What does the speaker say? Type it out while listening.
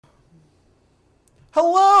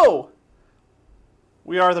Hello!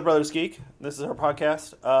 We are the Brothers Geek. This is our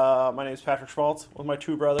podcast. My name is Patrick Schmaltz with my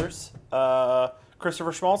two brothers.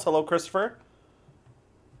 Christopher Schmaltz. Hello, Christopher.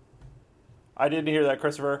 I didn't hear that,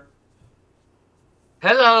 Christopher.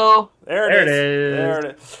 Hello. There it is. There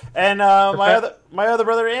it is. And my other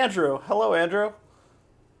brother, Andrew. Hello, Andrew.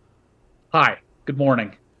 Hi. Good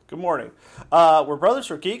morning. Good morning. We're Brothers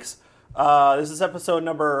for Geeks. This is episode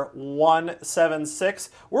number 176.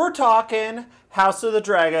 We're talking House of the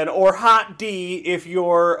Dragon, or Hot D if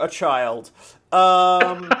you're a child. It's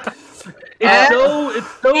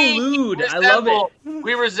so lewd. I love it.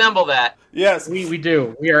 We resemble that. Yes, we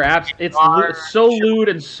do. We are it's so lewd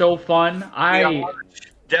and so fun. We are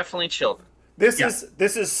definitely children. This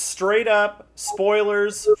is straight up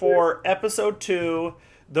spoilers for episode 2.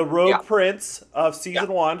 The Rogue Prince of season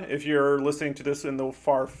 1, if you're listening to this in the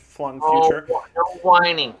far-flung future. No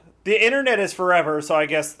whining. The internet is forever, so I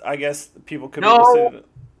guess people could be listening. No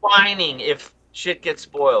whining if shit gets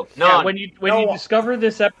spoiled. No. Yeah, when you discover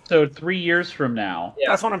this episode 3 years from now.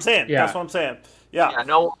 Yeah. That's what I'm saying. Yeah. That's what I'm saying. Yeah. Yeah,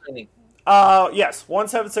 no whining. Yes,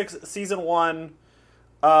 176 season 1.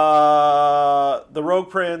 The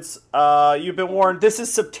Rogue Prince, you've been warned. This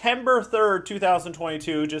is September 3rd,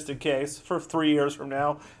 2022, just in case, for 3 years from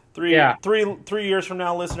now. Three years from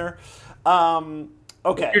now, listener.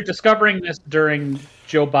 Okay. You're discovering this during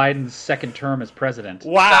Joe Biden's second term as president.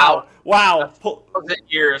 Wow. 1,000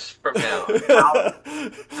 years from now.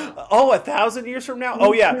 1,000 years from now?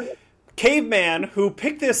 Oh, yeah. Caveman, who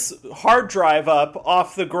picked this hard drive up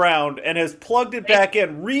off the ground and has plugged it back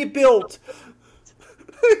in, rebuilt...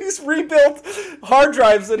 He's rebuilt hard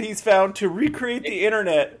drives that he's found to recreate the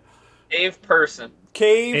internet. Cave person.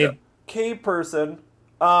 Cave person.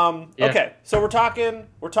 Okay, so we're talking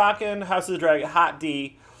House of the Dragon, Hot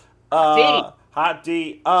D. Hot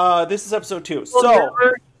D. This is episode 2. So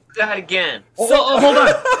that again.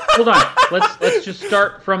 Hold on. Let's just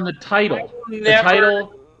start from the title. The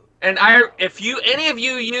title. And if any of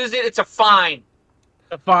you use it, it's a fine.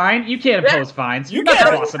 A fine? You can't impose fines. You're not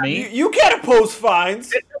the boss of me. You can't impose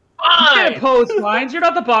fines. It's a fine. You can't impose fines. You're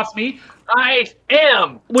not the boss of me. I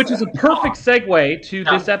am. Which is a perfect segue to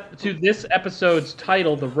this episode's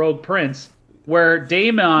title, The Rogue Prince, where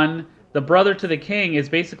Daemon, the brother to the king, is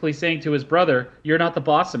basically saying to his brother, "You're not the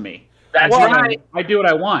boss of me. That's right. I do what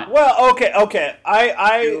I want." Well, okay.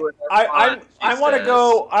 I want to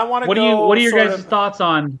go. What are your guys' thoughts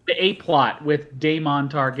on the A plot with Daemon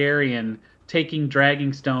Targaryen taking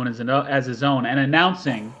Dragonstone as his own and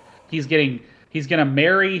announcing he's going to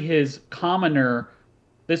marry his commoner,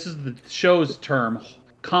 this is the show's term,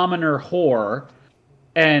 commoner whore,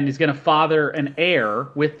 and he's going to father an heir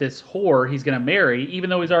with this whore he's going to marry, even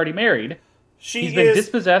though he's already married. He's been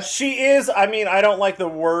dispossessed. She is. I mean, I don't like the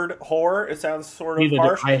word whore. It sounds sort of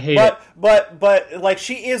harsh. I hate it. But like,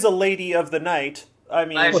 she is a lady of the night. I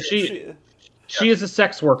mean, she is a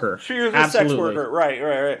sex worker. She is a sex worker,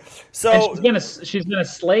 right. So and she's been a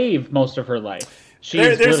slave most of her life.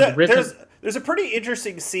 There's a pretty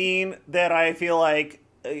interesting scene that I feel like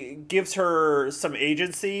gives her some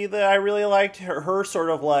agency that I really liked. Her sort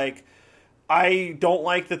of like, I don't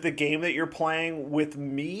like that the game that you're playing with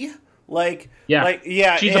me. She's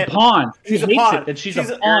a pawn. She's a pawn. She's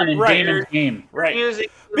a pawn in Daemon's game. Right.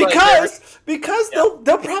 Because they'll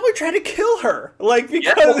probably try to kill her.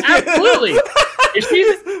 Absolutely.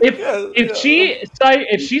 If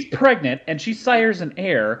she's pregnant and she sires an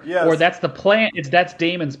heir, or that's the plan, that's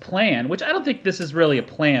Daemon's plan, which I don't think this is really a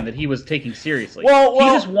plan that he was taking seriously. He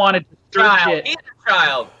just wanted to He's a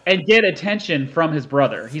child and get attention from his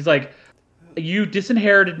brother. He's like, you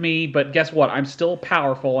disinherited me, but guess what? I'm still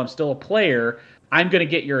powerful. I'm still a player. I'm going to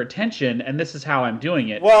get your attention, and this is how I'm doing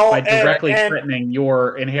it by directly threatening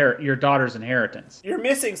your daughter's inheritance. You're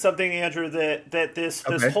missing something, Andrew. That this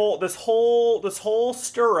whole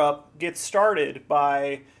stir up gets started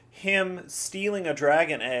by him stealing a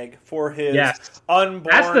dragon egg for his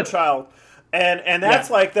unborn child, and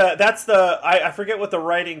that's I forget what the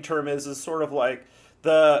writing term is sort of like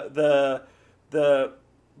the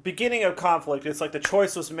beginning of conflict. It's like the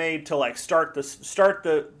choice was made to like start the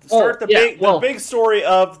big story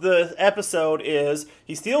of the episode is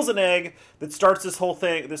he steals an egg that starts this whole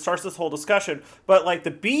discussion. But like the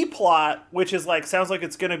B plot, which is like sounds like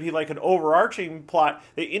it's going to be like an overarching plot,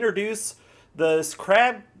 they introduce this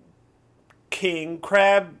crab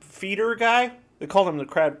feeder guy. They called him the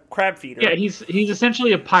crab feeder. Yeah, he's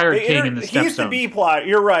essentially a pirate king in the Stepstone. He's the B plot.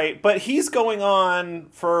 You're right, but he's going on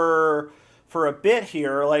for a bit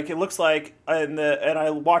here. Like it looks like, and I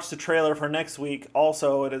watched the trailer for next week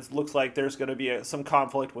also, and it looks like there's going to be some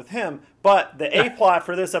conflict with him. But the A plot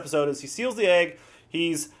for this episode is he steals the egg.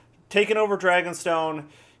 He's taken over Dragonstone.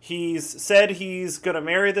 He's said he's going to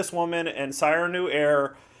marry this woman and sire a new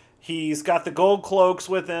heir. He's got the gold cloaks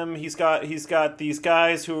with him. He's got these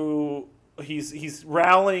guys who he's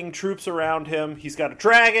rallying troops around him. He's got a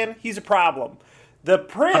dragon. He's a problem. The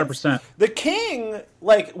prince, 100%. The king,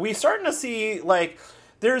 like, we starting to see, like,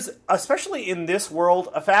 there's, especially in this world,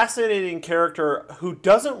 a fascinating character who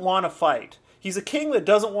doesn't want to fight. He's a king that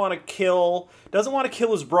doesn't want to kill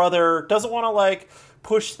his brother, doesn't want to, like,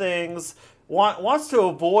 push things, wants to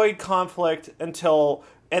avoid conflict until,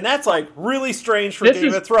 and that's, like, really strange for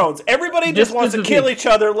Game of Thrones. Everybody just wants to kill each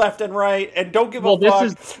other left and right and don't give a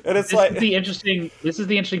fuck. And it's like, this is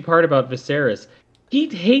the interesting part about Viserys. He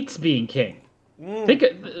hates being king. I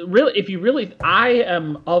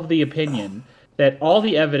am of the opinion that all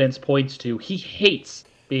the evidence points to he hates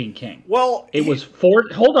being king. Well, it was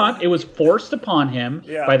forced upon him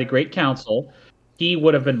by the Great Council. He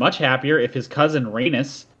would have been much happier if his cousin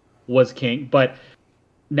Rhaenys was king, but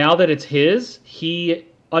now that it's his, he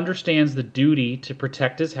understands the duty to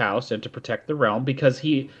protect his house and to protect the realm because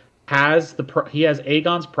he has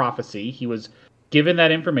Aegon's prophecy. He was given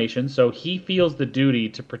that information, so he feels the duty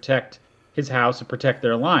to protect his house and protect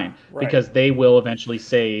their line because they will eventually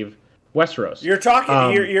save Westeros. You're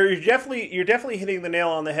talking. You're definitely hitting the nail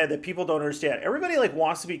on the head that people don't understand. Everybody like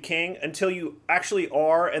wants to be king until you actually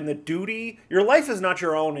are, and the duty. Your life is not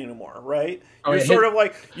your own anymore, right? You're sort of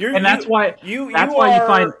like you're, and that's why you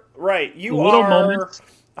find right. You little are. Moments.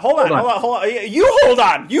 Hold on. You hold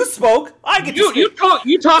on. You spoke. I get to speak.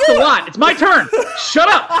 You talked a lot. It's my turn. Shut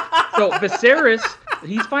up. So Viserys,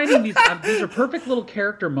 he's finding these are perfect little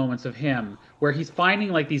character moments of him where he's finding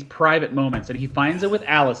like these private moments, and he finds it with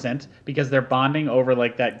Alicent because they're bonding over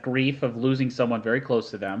like that grief of losing someone very close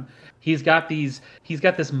to them. He's got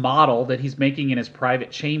this model that he's making in his private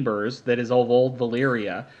chambers that is of old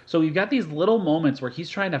Valyria. So you've got these little moments where he's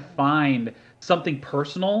trying to find something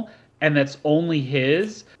personal and that's only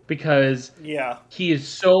his because he is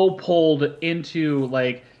so pulled into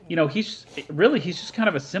like, you know, he's just kind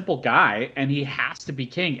of a simple guy and he has to be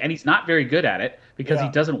king and he's not very good at it because he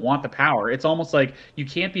doesn't want the power. It's almost like you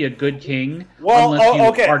can't be a good king unless you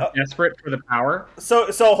are desperate for the power.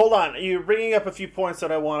 So hold on. You're bringing up a few points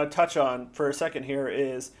that I want to touch on for a second here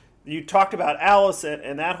is you talked about Alicent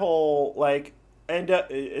and that whole like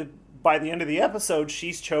by the end of the episode,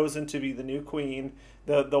 she's chosen to be the new queen,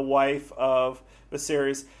 the wife of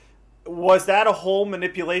Viserys. Was that a whole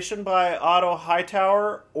manipulation by Otto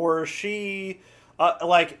Hightower, or is she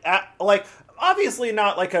like obviously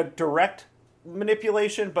not like a direct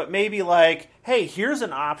manipulation, but maybe like, hey, here's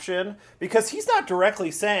an option, because he's not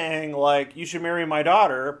directly saying like you should marry my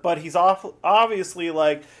daughter, but he's obviously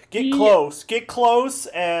like get close,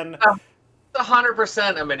 and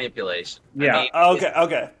 100% a manipulation. Yeah.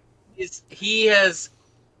 Okay. He has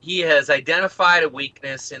identified a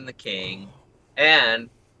weakness in the king, and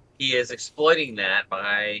he is exploiting that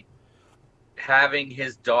by having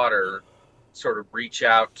his daughter sort of reach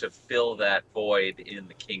out to fill that void in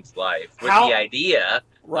the king's life with the idea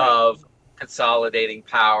of consolidating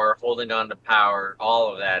power, holding on to power.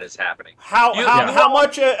 All of that is happening. How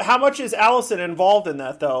much is Alicent involved in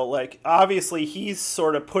that though? Like obviously he's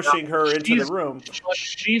sort of pushing her into the room.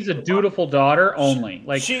 She's a dutiful daughter only.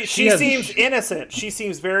 Like she seems innocent. She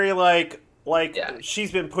seems very like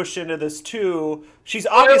she's been pushed into this too. She's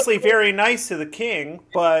obviously very nice to the king,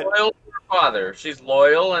 but loyal to her father. She's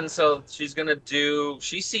loyal, and so she's gonna do.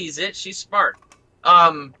 She sees it. She's smart.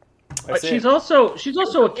 But she's also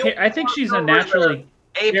I think she's a naturally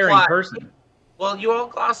caring person. Well, you all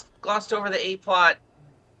glossed over the A plot.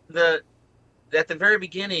 At the very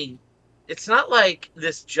beginning, it's not like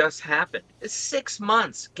this just happened. It's 6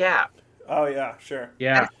 months gap. Oh yeah, sure.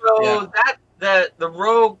 Yeah. And so the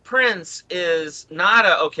rogue prince is not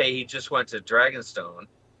he just went to Dragonstone.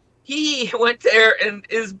 He went there and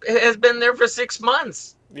has been there for 6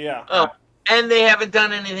 months. Yeah. And they haven't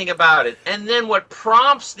done anything about it. And then what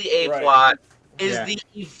prompts the A plot is the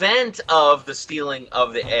event of the stealing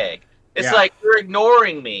of the egg. It's like, you're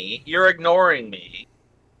ignoring me.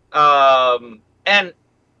 And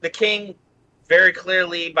the king very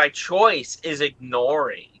clearly by choice is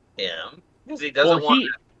ignoring him because he doesn't want to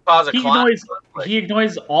cause a conflict. He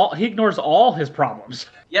ignores all his problems.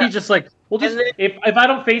 Yeah. He's just like, if I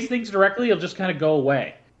don't face things directly, it'll just kind of go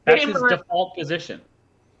away. That's his default position.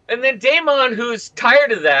 And then Daemon, who's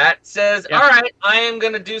tired of that, says, all right, I am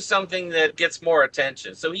going to do something that gets more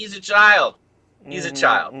attention. So he's a child. He's a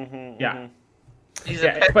child. Mm-hmm, yeah. He's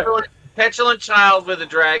a petulant child with a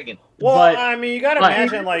dragon. Well, I mean, you got to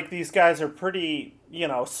imagine, like, these guys are pretty,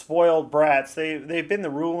 spoiled brats. They've been the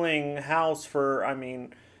ruling house for,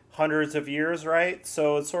 hundreds of years, right?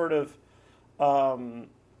 So it's sort of,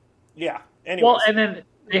 yeah. Anyways. Well, and then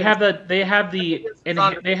they have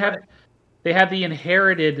the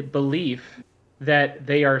inherited belief that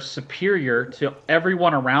they are superior to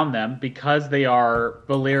everyone around them because they are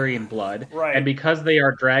Valyrian blood, right, and because they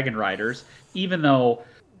are dragon riders. Even though,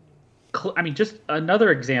 I mean, just another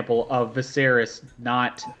example of Viserys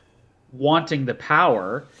not wanting the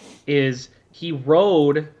power is he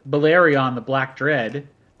rode Balerion the Black Dread,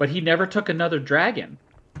 but he never took another dragon.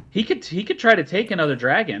 He could try to take another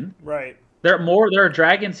dragon. Right. There are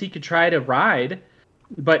dragons he could try to ride,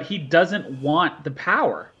 but he doesn't want the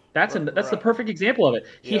power. That's the perfect example of it.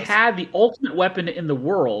 He had the ultimate weapon in the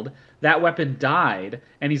world. That weapon died,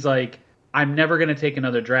 and he's like, I'm never going to take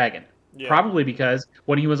another dragon. Yeah. Probably because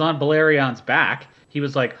when he was on Balerion's back, he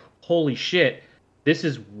was like, holy shit, this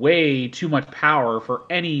is way too much power for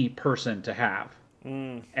any person to have.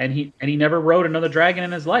 And he never rode another dragon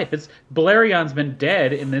in his life. Balerion's been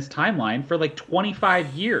dead in this timeline for like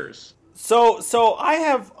 25 years. So I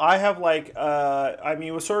have like I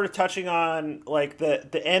mean, we're sort of touching on like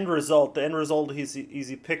the end result. The end result he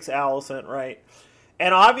picks Alicent, right?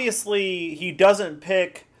 And obviously he doesn't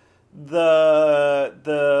pick the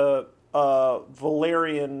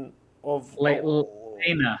Valyrian of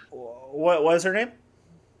Laena. What was her name?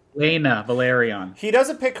 Laena Velaryon. He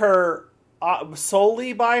doesn't pick her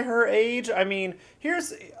solely by her age. I mean,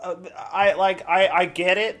 here's I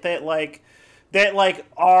get it that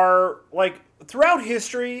are throughout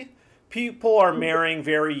history, people are marrying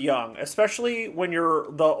very young, especially when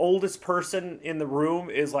you're the oldest person in the room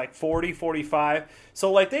is like 40, 45.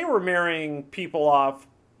 So like they were marrying people off.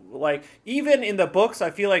 Like even in the books, I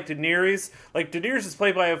feel like Daenerys is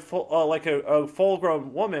played by a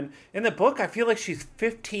full-grown woman. In the book, I feel like she's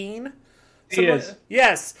 15. She is.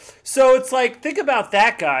 Yes. So it's like, think about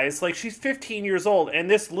that, guys. Like she's 15 years old, and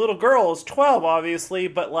this little girl is 12, obviously.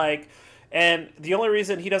 But like, and the only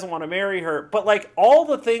reason he doesn't want to marry her, but like all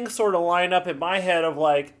the things sort of line up in my head of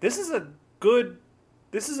like, this is a good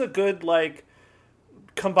like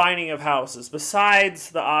combining of houses, besides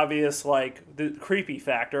the obvious like the creepy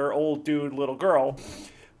factor, old dude, little girl.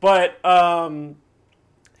 But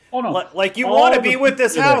like you want to be with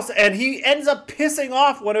this house, and he ends up pissing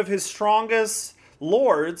off one of his strongest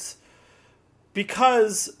lords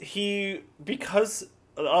because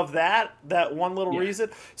of that one little reason.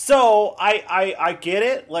 So I get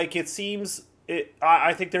it. Like it seems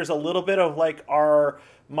I think there's a little bit of like our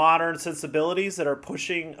modern sensibilities that are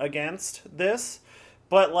pushing against this.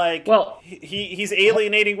 But like, he's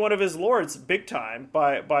alienating one of his lords big time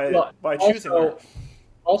by choosing her.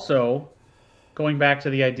 Also, going back to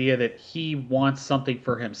the idea that he wants something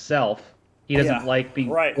for himself, he doesn't like being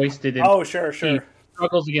wasted. Sure. He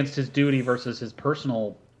struggles against his duty versus his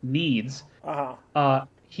personal needs.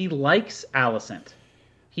 He likes Alicent.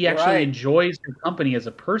 He actually enjoys her company as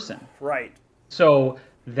a person. Right. So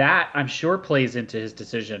that I'm sure plays into his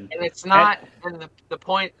decision. And it's not. And the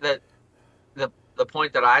point that. The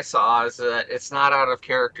point that I saw is that it's not out of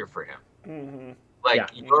character for him. Mm-hmm.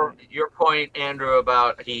 Like your point, Andrew,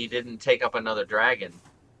 about he didn't take up another dragon.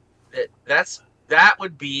 That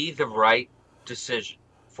would be the right decision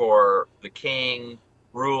for the king,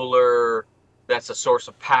 ruler. That's a source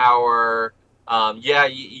of power.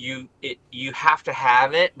 You have to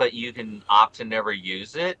have it, but you can opt to never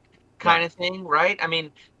use it, kind of thing, right? I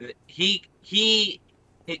mean,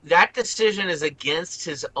 that decision is against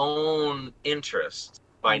his own interest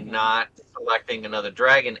by not selecting another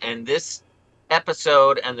dragon. And this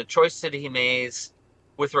episode and the choice that he makes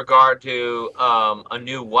with regard to a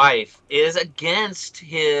new wife is against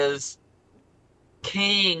his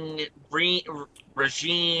king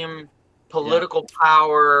regime, political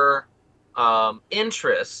power,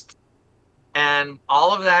 interest. And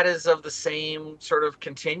all of that is of the same sort of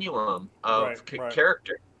continuum of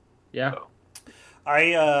character. Yeah.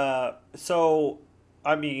 I don't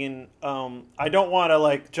want to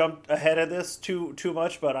like jump ahead of this too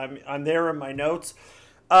much, but I'm there in my notes.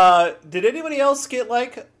 Did anybody else get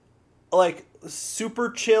like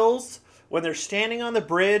super chills when they're standing on the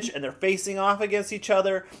bridge and they're facing off against each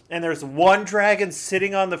other, and there's one dragon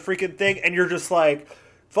sitting on the freaking thing, and you're just like,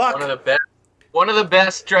 fuck. One of the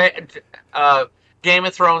best Game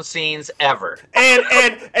of Thrones scenes ever.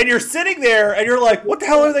 And you're sitting there and you're like, what the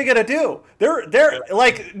hell are they gonna do? They're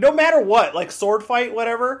like, no matter what, like sword fight,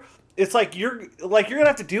 whatever, it's like you're gonna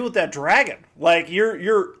have to deal with that dragon. Like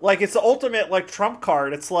you're like, it's the ultimate like trump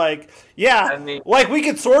card. It's like, like we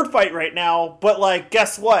could sword fight right now, but like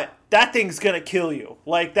guess what? That thing's gonna kill you.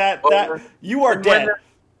 Like that you are dead.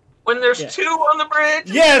 when there's two on the bridge.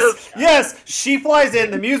 Yes. She flies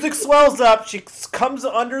in. The music swells up. She comes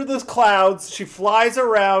under the clouds. She flies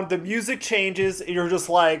around. The music changes. And you're just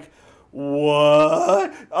like,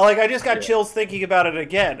 what? Like, I just got chills thinking about it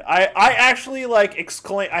again. I actually like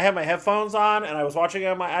exclaim. I had my headphones on and I was watching it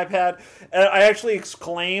on my iPad, and I actually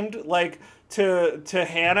exclaimed like to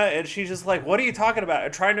Hannah, and she's just like, "What are you talking about?"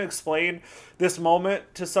 I'm trying to explain this moment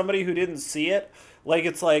to somebody who didn't see it. Like,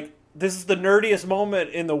 it's like, this is the nerdiest moment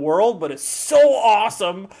in the world, but it's so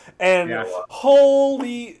awesome, and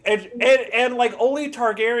holy, and like only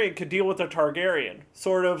Targaryen could deal with a Targaryen.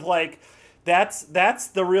 Sort of like that's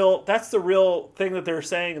the real thing that they're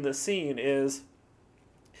saying in this scene is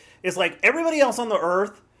like everybody else on the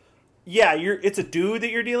earth, it's a dude that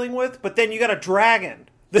you're dealing with, but then you got a dragon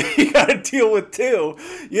that you got to deal with too,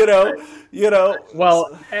 you know.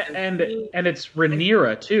 Well, and it's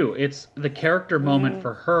Rhaenyra too. It's the character moment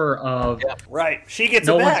for her of right. She gets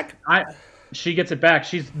it back. She gets it back.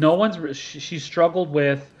 She's struggled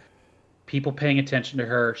with people paying attention to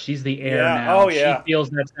her. She's the heir now. She feels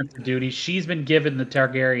that sense of duty. She's been given the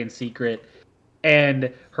Targaryen secret, and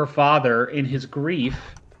her father, in his grief,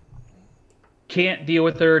 can't deal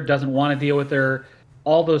with her. Doesn't want to deal with her.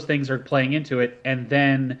 All those things are playing into it, and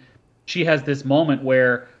then she has this moment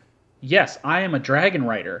where, yes, I am a dragon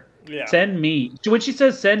rider. Yeah. Send me. When she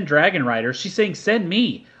says send dragon rider, she's saying send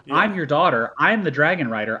me. Yeah. I'm your daughter. I'm the dragon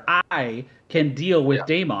rider. I can deal with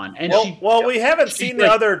Daemon. And we haven't seen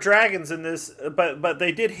the other dragons in this, but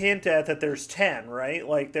they did hint at that there's 10, right?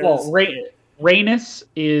 Like there's. Well, Rhaenys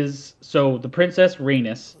is the princess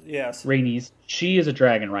Rhaenys. Yes. Rhaenys. She is a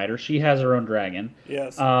dragon rider. She has her own dragon.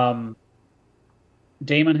 Yes.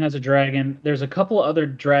 Daemon has a dragon. There's a couple other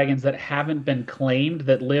dragons that haven't been claimed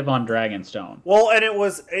that live on Dragonstone. Well, and it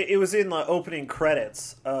was in the opening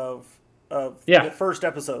credits of the first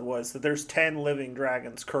episode was that there's 10 living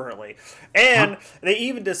dragons currently, and they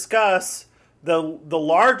even discuss the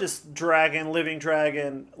largest living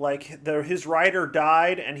dragon. Like his rider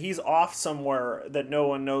died, and he's off somewhere that no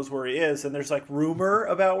one knows where he is, and there's like rumor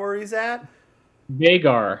about where he's at.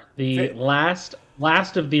 Vhagar, the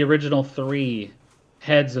last of the original three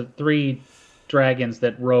heads of 3 dragons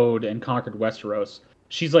that rode and conquered Westeros.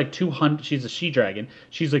 She's like 200. She's a she-dragon.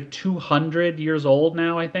 She's like 200 years old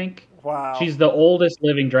now, I think. Wow. She's the oldest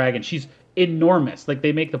living dragon. She's enormous. Like,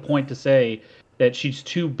 they make the point to say that she's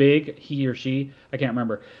too big, he or she, I can't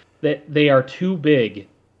remember, that they are too big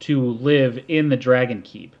to live in the Dragon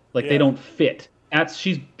Keep. Like, they don't fit.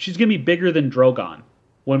 She's going to be bigger than Drogon.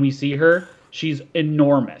 When we see her, she's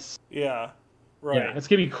enormous. Yeah. Right. Yeah, it's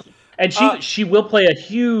going to be cool. And she will play a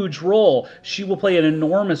huge role. She will play an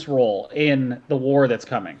enormous role in the war that's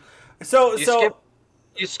coming.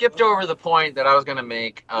 You skipped over the point that I was going to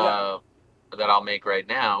make, that I'll make right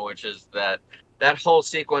now, which is that whole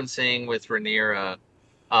sequencing with Rhaenyra,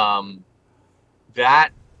 that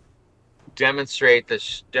demonstrates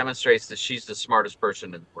that she's the smartest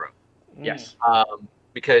person in the room. Yes.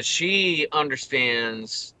 Because she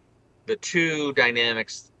understands the two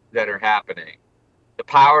dynamics that are happening. The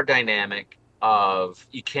power dynamic of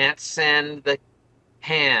you can't send the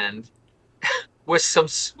hand with some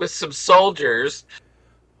soldiers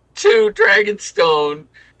to Dragonstone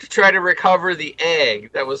to try to recover the egg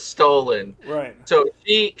that was stolen. Right. So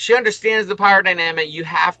she understands the power dynamic. You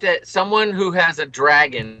have to, someone who has a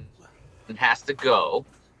dragon has to go.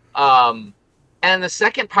 And the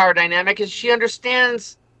second power dynamic is she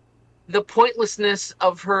understands the pointlessness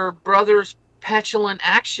of her brother's petulant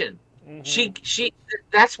action. Mm-hmm. She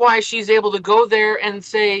that's why she's able to go there and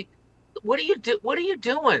say, what are you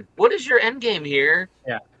doing? What is your end game here?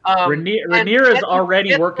 Yeah. Rhaenyra is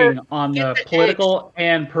already working on the political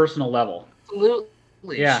and personal level. Absolutely.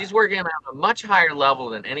 Yeah. She's working on a much higher level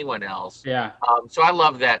than anyone else. Yeah. So I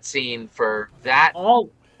love that scene for that. All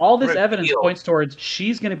this evidence points towards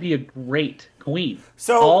she's going to be a great queen.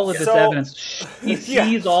 So all of this evidence, she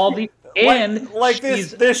sees all the. And like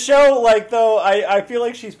this show, like, though, I feel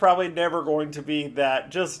like she's probably never going to be that.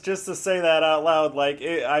 Just to say that out loud, like,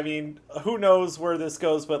 I mean, who knows where this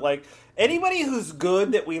goes? But like, anybody who's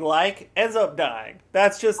good that we like ends up dying.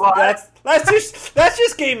 That's just that's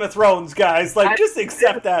just Game of Thrones, guys. Like, just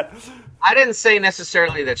accept that. I didn't say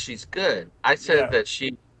necessarily that she's good. I said that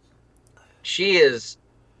she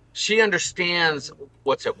understands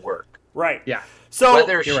what's at work. Right. Yeah. So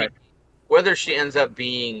whether she ends up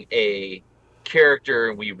being a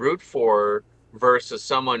character we root for versus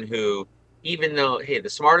someone who, even though, hey, the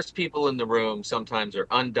smartest people in the room sometimes are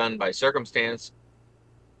undone by circumstance,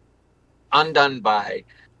 undone by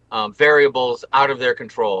variables out of their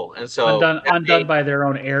control. And so undone by their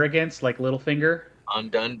own arrogance, like Littlefinger.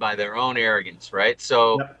 Undone by their own arrogance, right?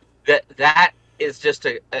 So that is just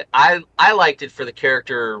I liked it for the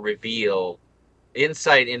character reveal,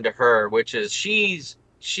 insight into her, which is she's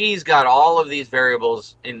got all of these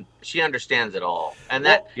variables and she understands it all, and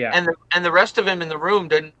and the rest of them in the room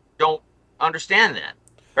don't understand that,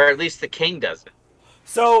 or at least the king doesn't.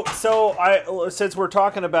 So since we're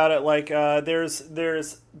talking about it, like there's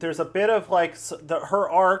a bit of like her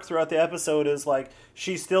arc throughout the episode is like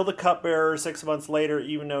she's still the cupbearer 6 months later,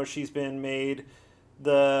 even though she's been made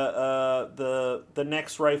the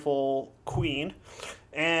next rightful queen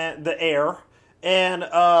and the heir, and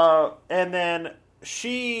then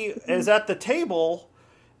she is at the table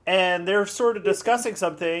and they're sort of discussing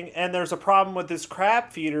something, and there's a problem with this crab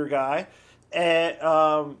feeder guy,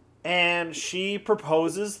 and she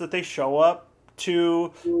proposes that they show up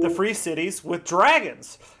to the Free Cities with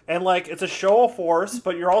dragons. And, like, it's a show of force,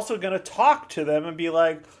 but you're also going to talk to them and be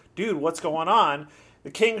like, dude, what's going on?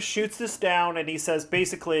 The king shoots this down, and he says,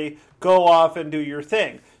 basically, go off and do your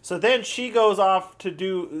thing. So then she goes off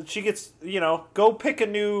to she gets, go pick a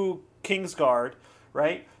new Kingsguard,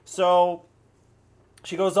 right? So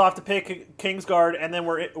she goes off to pick Kingsguard, and then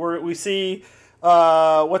we see...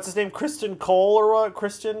 what's his name? Kristen Cole or what?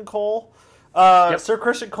 Kristen Cole? Yep. Sir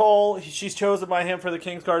Christian Cole, she's chosen by him for the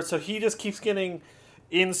Kingsguard, so he just keeps getting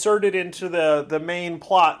inserted into the main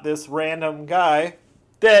plot, this random guy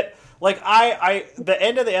that, like, the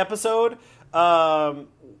end of the episode,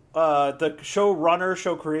 the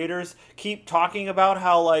show creators keep talking about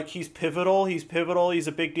how, like, he's pivotal, he's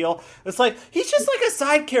a big deal. It's like, he's just like a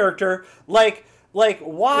side character, like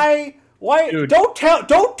why... Why? Dude, don't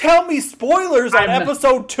tell me spoilers on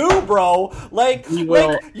episode 2, bro. Like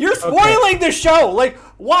you're spoiling the show. Like,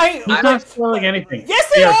 why? I'm not spoiling anything.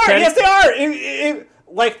 Yes, they are. Yes, they are.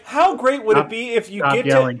 Like, how great would it be if you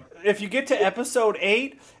get to episode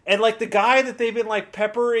 8 and, like, the guy that they've been, like,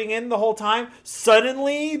 peppering in the whole time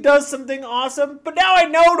suddenly does something awesome? But now I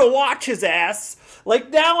know to watch his ass. Like,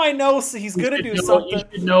 now I know he's going to do something. You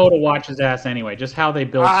should know to watch his ass anyway, just how they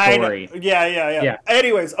build story. Yeah.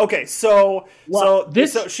 Anyways, okay, so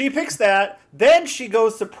she picks that. Then she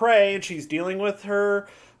goes to pray, and she's dealing with her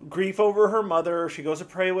grief over her mother. She goes to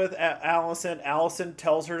pray with Allison. Allison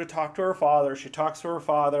tells her to talk to her father. She talks to her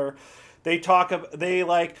father. They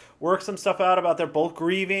like work some stuff out about they're both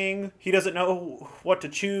grieving. He doesn't know what to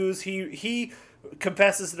choose. He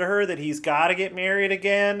confesses to her that he's got to get married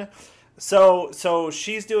again. So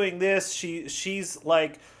she's doing this. She's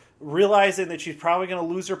like realizing that she's probably going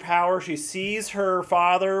to lose her power. She sees her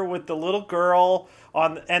father with the little girl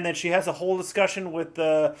and then she has a whole discussion with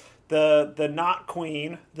the not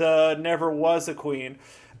queen, the never was a queen.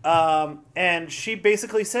 And she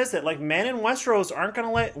basically says that, like, men in Westeros aren't going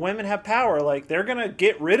to let women have power. Like, they're going to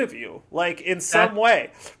get rid of you, like, in some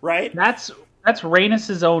way, right? That's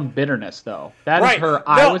Rhaenys' own bitterness, though. That is her.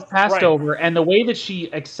 I was passed over, and the way that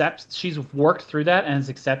she's worked through that and has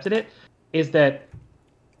accepted it is that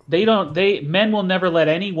men will never let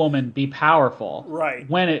any woman be powerful. Right.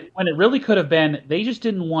 When it really could have been, they just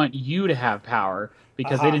didn't want you to have power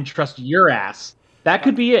because they didn't trust your ass. That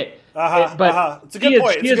could be it. But it's a good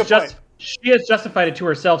point. She has justified it to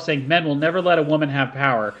herself, saying men will never let a woman have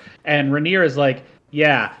power. And Rhaenyra is like,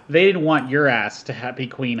 yeah, they didn't want your ass to be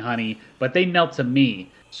queen, honey, but they knelt to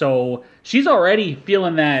me. So she's already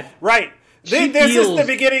feeling that. Right. This is the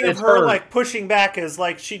beginning of her, like, pushing back, is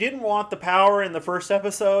like she didn't want the power in the first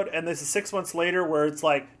episode, and this is 6 months later where it's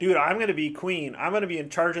like, dude, I'm going to be queen. I'm going to be in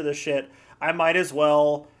charge of this shit. I might as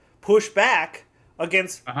well push back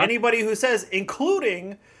against anybody who says,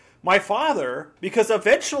 including my father, because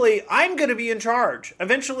eventually I'm going to be in charge.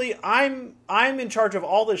 Eventually I'm in charge of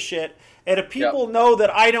all this shit, and if people know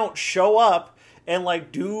that I don't show up and,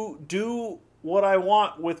 like, do what I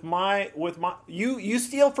want with my you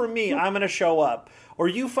steal from me, I'm going to show up, or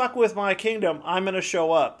you fuck with my kingdom, I'm going to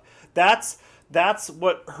show up. That's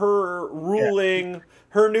what her ruling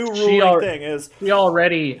her new ruling thing is. She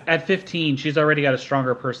already, at 15, she's already got a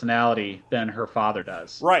stronger personality than her father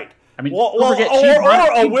does. Right. I mean, or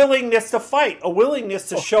a willingness to fight, a willingness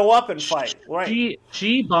to show up and fight. Right.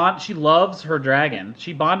 She loves her dragon.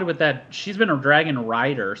 She bonded with that. She's been a dragon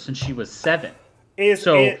rider since she was 7. Is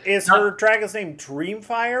her dragon's name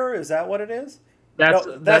Dreamfire? Is that what it is? That's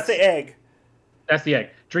the egg. That's the egg.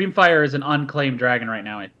 Dreamfire is an unclaimed dragon right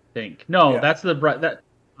now, I think. No, that's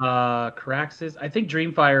Caraxes. I think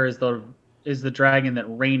Dreamfire is the dragon that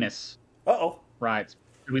Rhaenys rides.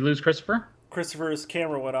 Did we lose Christopher? Christopher's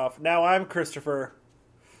camera went off. Now I'm Christopher.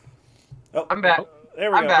 Oh, I'm back.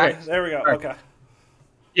 There we go. Back. There we go. Right. Okay.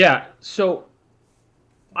 Yeah. So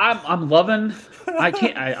I'm loving I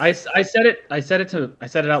can't. I said it. I said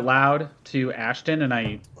it out loud to Ashton, and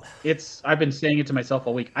I've been saying it to myself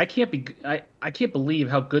all week. I can't believe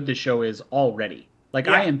how good this show is already. Like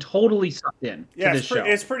I am totally sucked in to this show.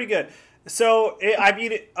 It's pretty good. So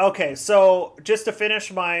okay. So just to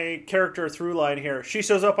finish my character through line here, she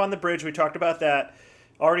shows up on the bridge. We talked about that.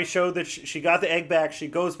 Already showed that she got the egg back. She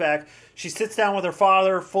goes back. She sits down with her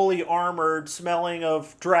father, fully armored, smelling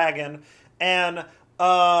of dragon, and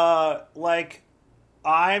like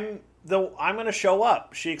I'm going to show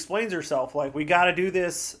up. She explains herself. Like, we got to do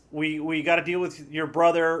this. We got to deal with your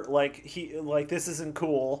brother. Like this isn't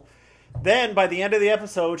cool. Then by the end of the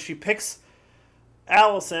episode, she picks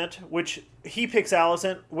Alicent, he picks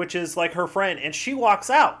Alicent, which is like her friend, and she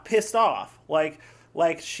walks out pissed off. Like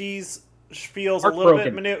she feels a little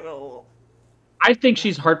bit. I think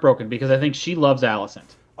she's heartbroken because I think she loves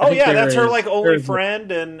Alicent. Oh yeah, that's her like only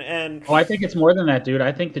friend, and I think it's more than that, dude.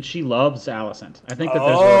 I think that she loves Alicent. I think that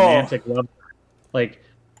there's a romantic love. Like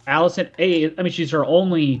Alicent, I mean, she's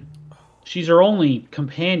her only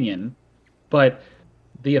companion, but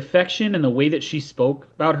the affection and the way that she spoke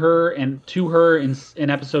about her and to her in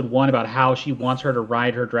episode 1 about how she wants her to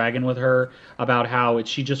ride her dragon with her, about how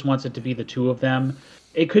she just wants it to be the two of them.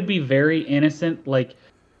 It could be very innocent, like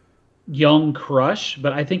young crush,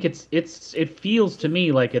 but I think it feels to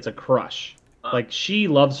me like it's a crush. Like she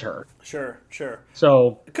loves her. Sure.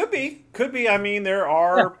 So it could be. I mean, there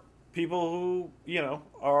are people who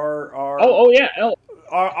are on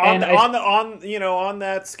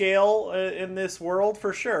that scale in this world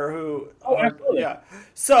for sure. Who absolutely. Yeah.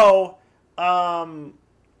 So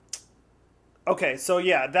okay, so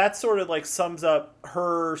yeah, that sort of like sums up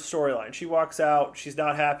her storyline. She walks out. She's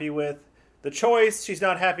not happy with the choice. She's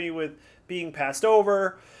not happy with being passed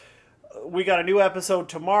over. We got a new episode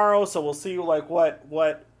tomorrow, so we'll see like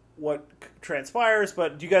what transpires.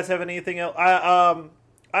 But do you guys have anything else?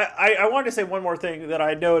 I wanted to say one more thing that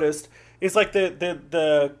I noticed is like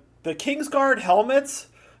the Kingsguard helmets.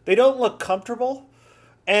 They don't look comfortable,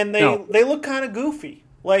 and they look kind of goofy.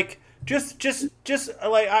 Like just like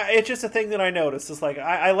it's just a thing that I noticed. It's like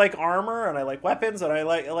I like armor and I like weapons and I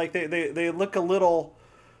like they look a little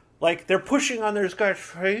like they're pushing on this guy's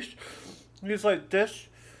face. He's like this,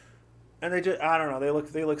 and I don't know.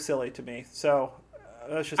 They look silly to me. So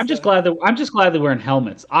that's just. I'm just glad they're wearing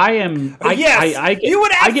helmets. You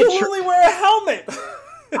would absolutely wear a helmet.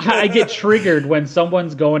 I get triggered when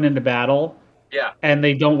someone's going into battle. Yeah. And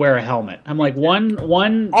they don't wear a helmet. I'm like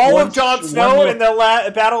all of Jon Snow in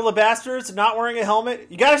the Battle of the Bastards not wearing a helmet.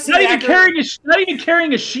 You got to see not even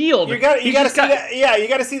carrying a shield. You got to see that. Yeah, you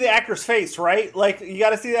got to see the actor's face, right? Like you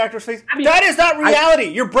got to see the actor's face. I mean, that is not reality.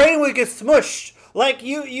 Your brain would get smushed. Like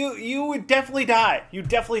you would definitely die. You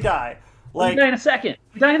definitely die. Like you die in a second.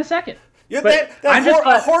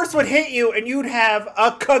 A horse would hit you and you'd have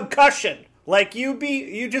a concussion. Like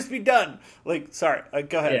you'd just be done. Like sorry,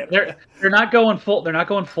 go ahead. Yeah, they're not going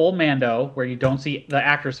full Mando where you don't see the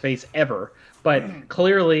actor's face ever. But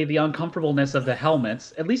clearly the uncomfortableness of the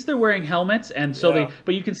helmets. At least they're wearing helmets, and so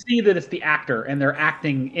but you can see that it's the actor and they're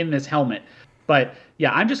acting in this helmet. But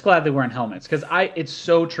yeah, I'm just glad they're wearing helmets because it's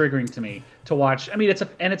so triggering to me to watch. I mean, it's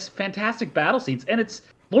fantastic battle scenes, and it's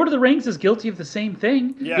Lord of the Rings is guilty of the same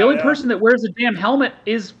thing. Yeah, the only person that wears a damn helmet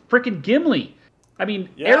is freaking Gimli. I mean,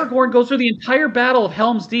 Aragorn goes through the entire battle of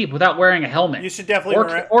Helm's Deep without wearing a helmet. You should definitely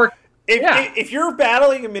wear it. If you're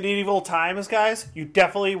battling in medieval times, guys, you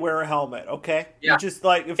definitely wear a helmet, okay? Yeah. You just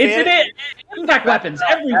like impact weapons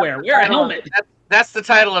everywhere. Wear a helmet. That's the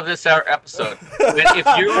title of this episode. If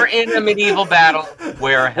you're in a medieval battle,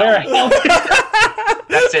 wear a helmet.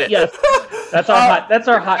 That's it. Yes. That's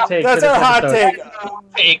our hot take. That's our hot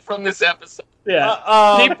take from this episode.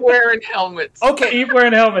 Yeah. Keep wearing helmets. Okay. Keep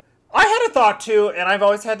wearing helmets. I had a thought too, and I've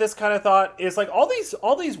always had this kind of thought, is like all these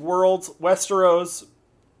worlds, Westeros,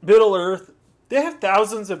 Middle Earth, they have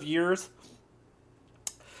thousands of years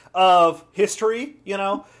of history,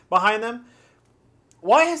 behind them.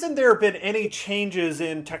 Why hasn't there been any changes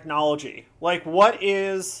in technology? Like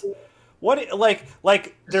they're still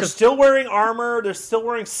wearing armor, they're still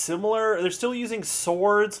wearing they're still using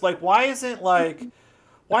swords. Like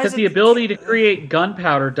because the ability to create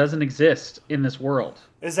gunpowder doesn't exist in this world.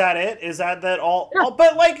 Is that it? Is that all? Yeah.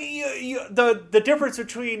 But like the difference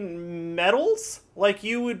between metals, like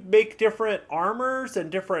you would make different armors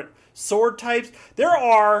and different sword types. There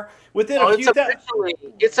are within a few.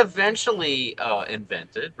 It's eventually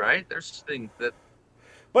invented, right? There's things that.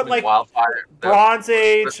 But like wildfire, Bronze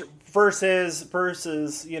Age versus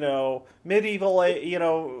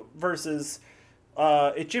medieval, versus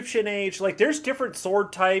Egyptian age. Like there's different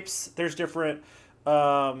sword types. There's different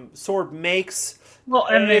sword makes. Well,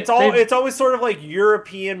 and it's always sort of like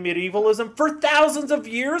European medievalism for thousands of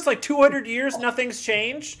years, like 200 years, nothing's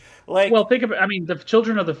changed. Like, well, think about. I mean, the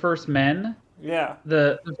children of the first men. Yeah.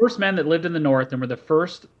 The first men that lived in the north and were the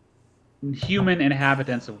first human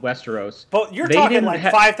inhabitants of Westeros. But you're talking like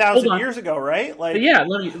 5,000 years ago, right? Like, but yeah.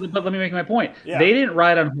 Let me make my point. Yeah. They didn't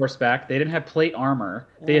ride on horseback. They didn't have plate armor.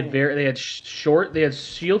 They had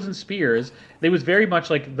shields and spears. They was very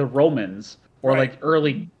much like the Romans or like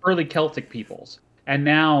early Celtic peoples. And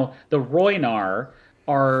now the Rhoynar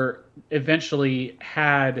are eventually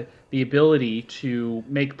had the ability to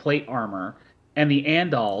make plate armor, and the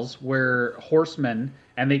Andals were horsemen,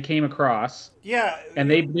 and they came across. Yeah, and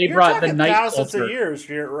they brought the knight thousands culture. Of years,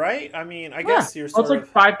 right? I mean, I guess you're sort of like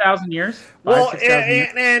 5,000 years. Well,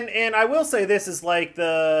 and I will say this is like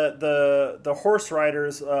the horse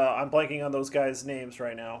riders. I'm blanking on those guys' names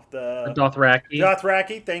right now. The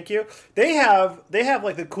Dothraki. Thank you. They have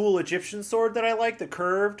like the cool Egyptian sword that I like, the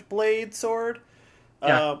curved blade sword.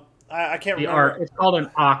 Yeah. I can't remember. It's called an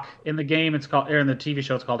arc in the game. It's called, or in the TV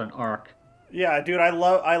show, it's called an arc. Yeah, dude, I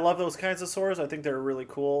love those kinds of swords. I think they're really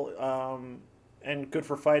cool and good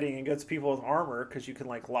for fighting against people with armor because you can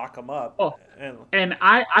like lock them up. Oh, and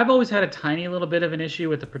I've always had a tiny little bit of an issue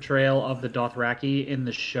with the portrayal of the Dothraki in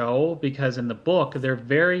the show because in the book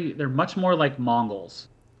they're much more like Mongols.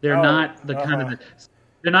 They're not the kind of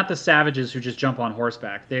they're not the savages who just jump on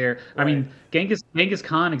horseback. I mean, Genghis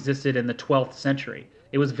Khan existed in the 12th century.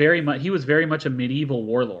 He was very much a medieval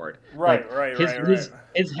warlord. Right.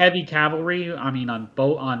 His heavy cavalry. I mean,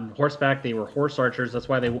 on horseback, they were horse archers. That's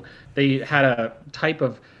why they had a type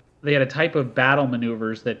of battle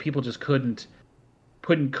maneuvers that people just couldn't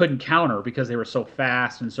counter because they were so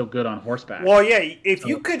fast and so good on horseback. Well, yeah, if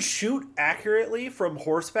you could shoot accurately from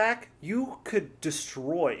horseback, you could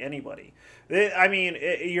destroy anybody. I mean,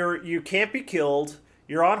 you can't be killed.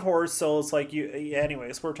 You're on horse, so it's like you.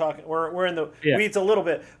 Anyways, we're in the weeds a little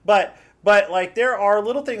bit, but like there are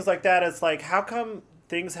little things like that. It's like, how come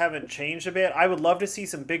things haven't changed a bit? I would love to see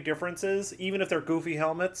some big differences, even if they're goofy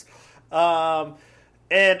helmets. And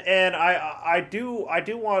I do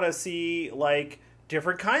want to see like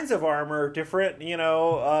different kinds of armor, different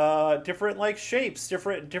different like shapes,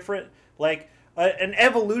 different like an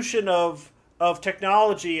evolution of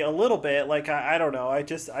technology a little bit. Like I don't know. I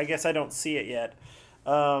guess I don't see it yet.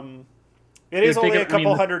 It is only a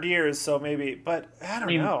couple hundred years, so maybe, but I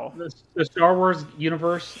don't know. The Star Wars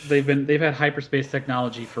universe, they've had hyperspace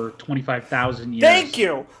technology for 25,000 years. Thank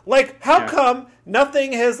you. Like, how come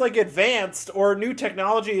nothing has like advanced or new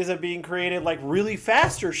technology isn't being created, like really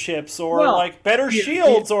faster ships or like better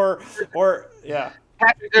shields or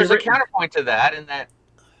There's a counterpoint to that in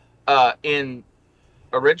that in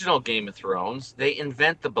original Game of Thrones, they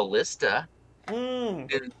invent the ballista. When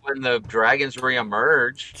the dragons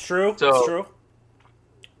reemerge. It's true. It's true.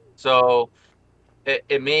 So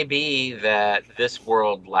it may be that this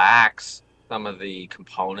world lacks some of the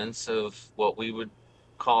components of what we would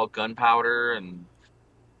call gunpowder, and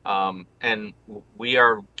we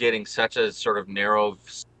are getting such a sort of narrow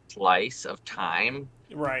slice of time,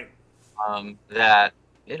 right? That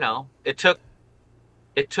it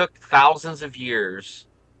took thousands of years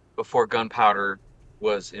before gunpowder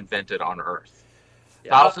was invented on Earth.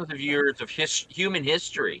 Thousands of years of human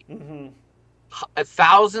history. Mm-hmm.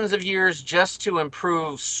 Thousands of years just to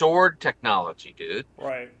improve sword technology, dude.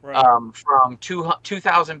 Right. From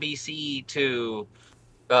 2000 BC to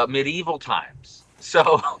medieval times.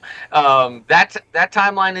 So that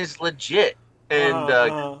timeline is legit. And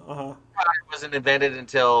gunpowder wasn't invented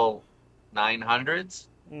until 900s.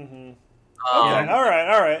 Mm-hmm. Okay. All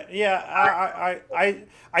right. Yeah,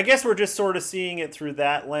 I guess we're just sort of seeing it through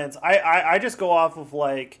that lens. I just go off of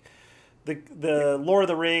like the Lord of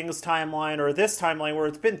the Rings timeline or this timeline where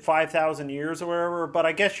it's been 5,000 years or whatever. But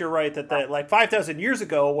I guess you're right that like 5,000 years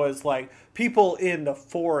ago was like people in the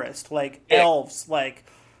forest, like elves, like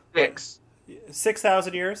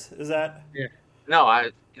 6,000 years. Is that? Yeah. No,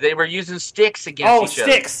 they were using sticks against each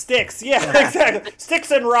other. Sticks. Yeah, exactly.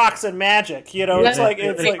 Sticks and rocks and magic. It's like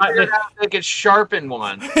they could sharpen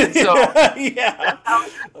one. So yeah,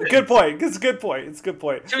 good point. It's a good point.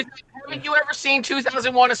 Haven't you ever seen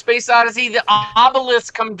 2001: A Space Odyssey? The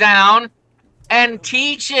obelisk come down and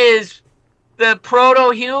teaches the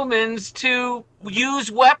proto-humans to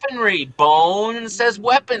use weaponry. Bones as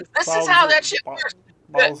weapons. This is how that shit works.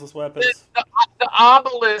 Balls as weapons. The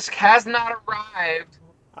obelisk has not arrived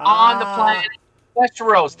on the planet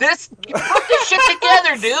Westeros. Put this shit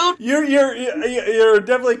together, dude. You're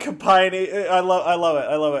definitely combining. I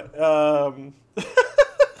love it.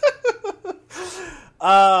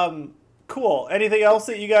 Cool. Anything else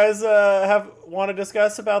that you guys want to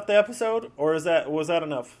discuss about the episode, or was that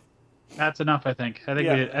enough? That's enough, I think.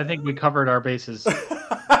 I think we covered our bases.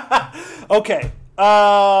 Okay.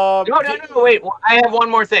 No, wait. I have one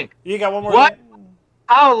more thing. You got one more thing? What?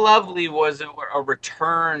 How lovely was a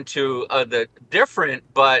return to the different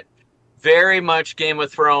but very much Game of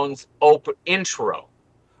Thrones intro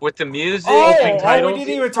with the music. We didn't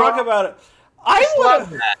even talk about it. I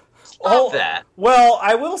love that. Love that. Well,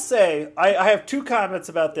 I will say I have two comments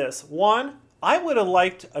about this. One, I would have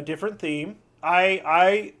liked a different theme.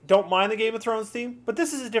 I don't mind the Game of Thrones theme, but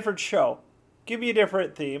this is a different show. Give me a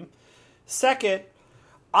different theme. Second,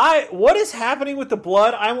 what is happening with the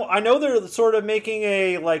blood? I know they're sort of making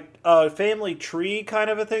a family tree kind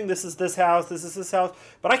of a thing. This is this house. This is this house.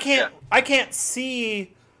 But I can't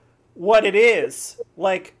see what it is.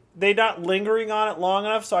 Like, they're not lingering on it long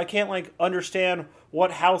enough, so I can't understand what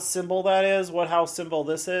house symbol that is, what house symbol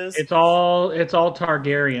this is. It's all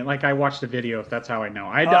Targaryen. Like, I watched a video, if that's how I know.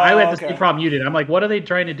 I had the same problem you did. I'm like, what are they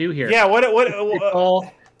trying to do here? Yeah, it's all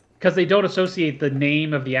because they don't associate the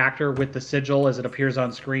name of the actor with the sigil as it appears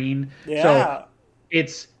on screen. Yeah. So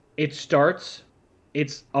it's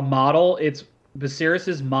a model. It's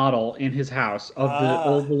Viserys' model in his house of the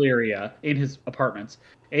Old Valyria, in his apartments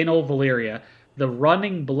in Old Valyria. The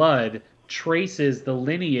running blood traces the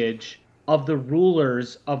lineage of the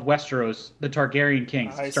rulers of Westeros, the Targaryen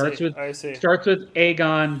kings. Starts with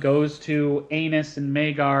Aegon, goes to Aenys and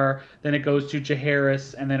Maegor, then it goes to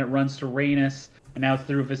Jaehaerys, and then it runs to Rhaenys, and now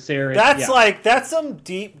through Viserys. That's some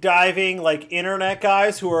deep diving internet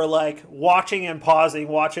guys who are watching and pausing,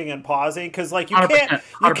 because you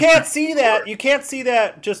can't see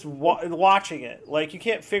that just watching it. You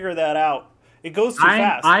can't figure that out. It goes too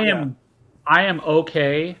fast. I am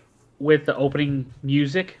okay with the opening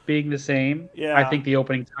music being the same. Yeah. I think the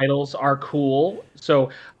opening titles are cool. So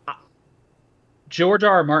George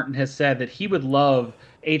R.R. Martin has said that he would love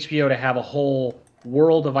HBO to have a whole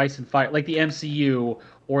World of Ice and Fire, like the MCU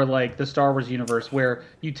or the Star Wars universe, where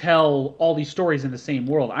you tell all these stories in the same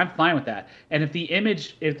world. I'm fine with that. And if the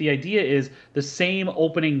idea is the same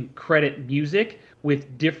opening credit music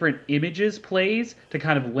with different images plays to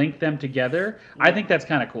kind of link them together, I think that's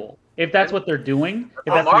kind of cool. If that's what they're doing,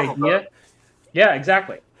 if that's the idea. Yeah,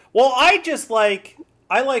 exactly. Well, I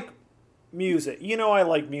like music. I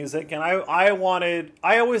like music, and I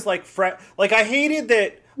always I hated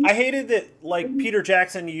that Peter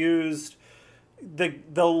Jackson used the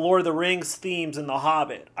Lord of the Rings themes in The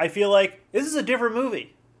Hobbit. I feel like this is a different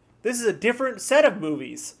movie. This is a different set of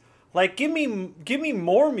movies. Give me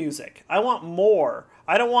more music. I want more.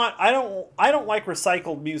 I don't like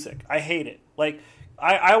recycled music. I hate it.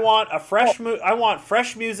 I want I want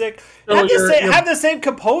fresh music. Have the same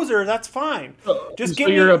composer. That's fine.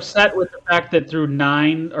 You're upset with the fact that through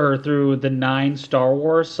the 9 Star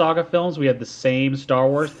Wars saga films, we had the same Star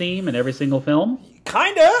Wars theme in every single film?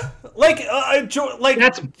 Kinda.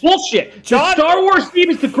 That's bullshit. The Star Wars theme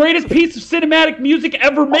is the greatest piece of cinematic music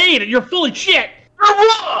ever made, and you're full of shit. You're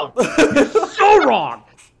wrong. You're so wrong.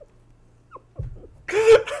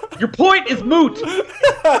 Your point is moot. Lawyers.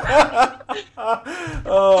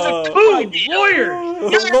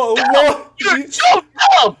 You're so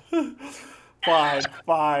dumb. Fine.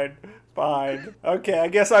 Okay, I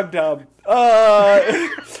guess I'm dumb.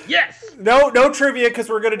 Yes. No trivia, because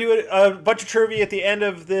we're going to do a bunch of trivia at the end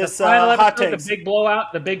of this hot takes. The big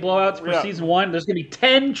blowouts for season 1. There's going to be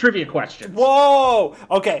 10 trivia questions. Whoa!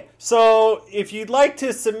 Okay, so if you'd like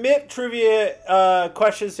to submit trivia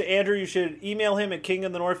questions to Andrew, you should email him at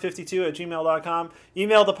kingofthenorth52@gmail.com.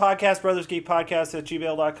 Email the podcast,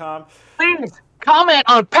 brothersgeekpodcast@gmail.com. Please comment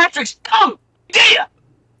on Patrick's dumb idea.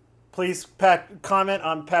 Please comment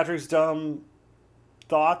on Patrick's dumb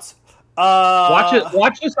thoughts. Watch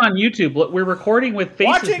us on YouTube. We're recording with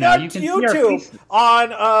faces now. You can see our faces.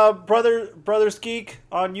 On Brothers Geek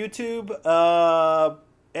on YouTube.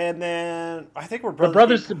 And then I think we're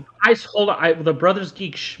Brothers Geek. Hold on. The Brothers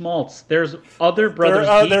Geek Schmaltz. There's other Brothers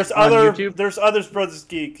Geek on YouTube. There's others Brothers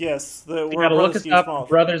Geek. Yes, you gotta look us up. Schmaltz.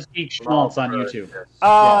 Brothers Geek Schmaltz on YouTube.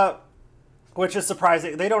 Which is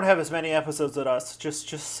surprising. They don't have as many episodes as us. Just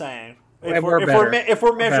saying. If we're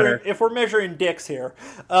measuring dicks here.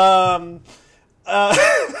 It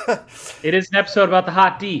is an episode about the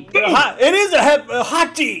hot D. It is a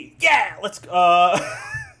hot D. Yeah, let's.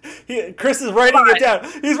 Chris is writing it down.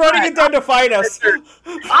 He's writing it down to fight us.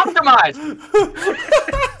 Optimize.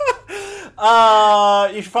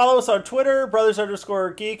 You should follow us on Twitter,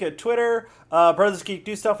 brothers_geek at Twitter. Brothers Geek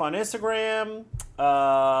do stuff on Instagram.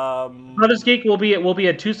 Brothers Geek will be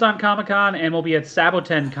at Tucson Comic Con and we'll be at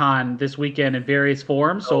Saboten Con this weekend in various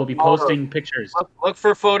forms. So we'll be posting pictures. Look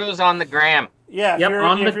for photos on the gram. Yeah, if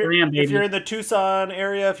you're in the Tucson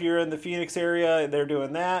area, if you're in the Phoenix area, they're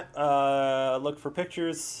doing that. Look for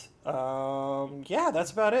pictures. Yeah,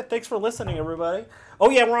 that's about it. Thanks for listening, everybody. Oh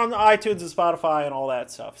yeah, we're on iTunes and Spotify and all that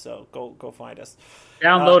stuff. So go find us.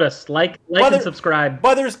 Download us, like and subscribe.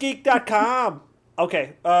 Mothersgeek.com.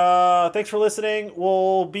 Okay. Thanks for listening.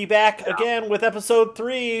 We'll be back again with episode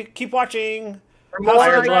 3. Keep watching. More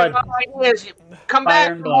ideas. Come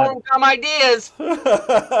back for more ideas.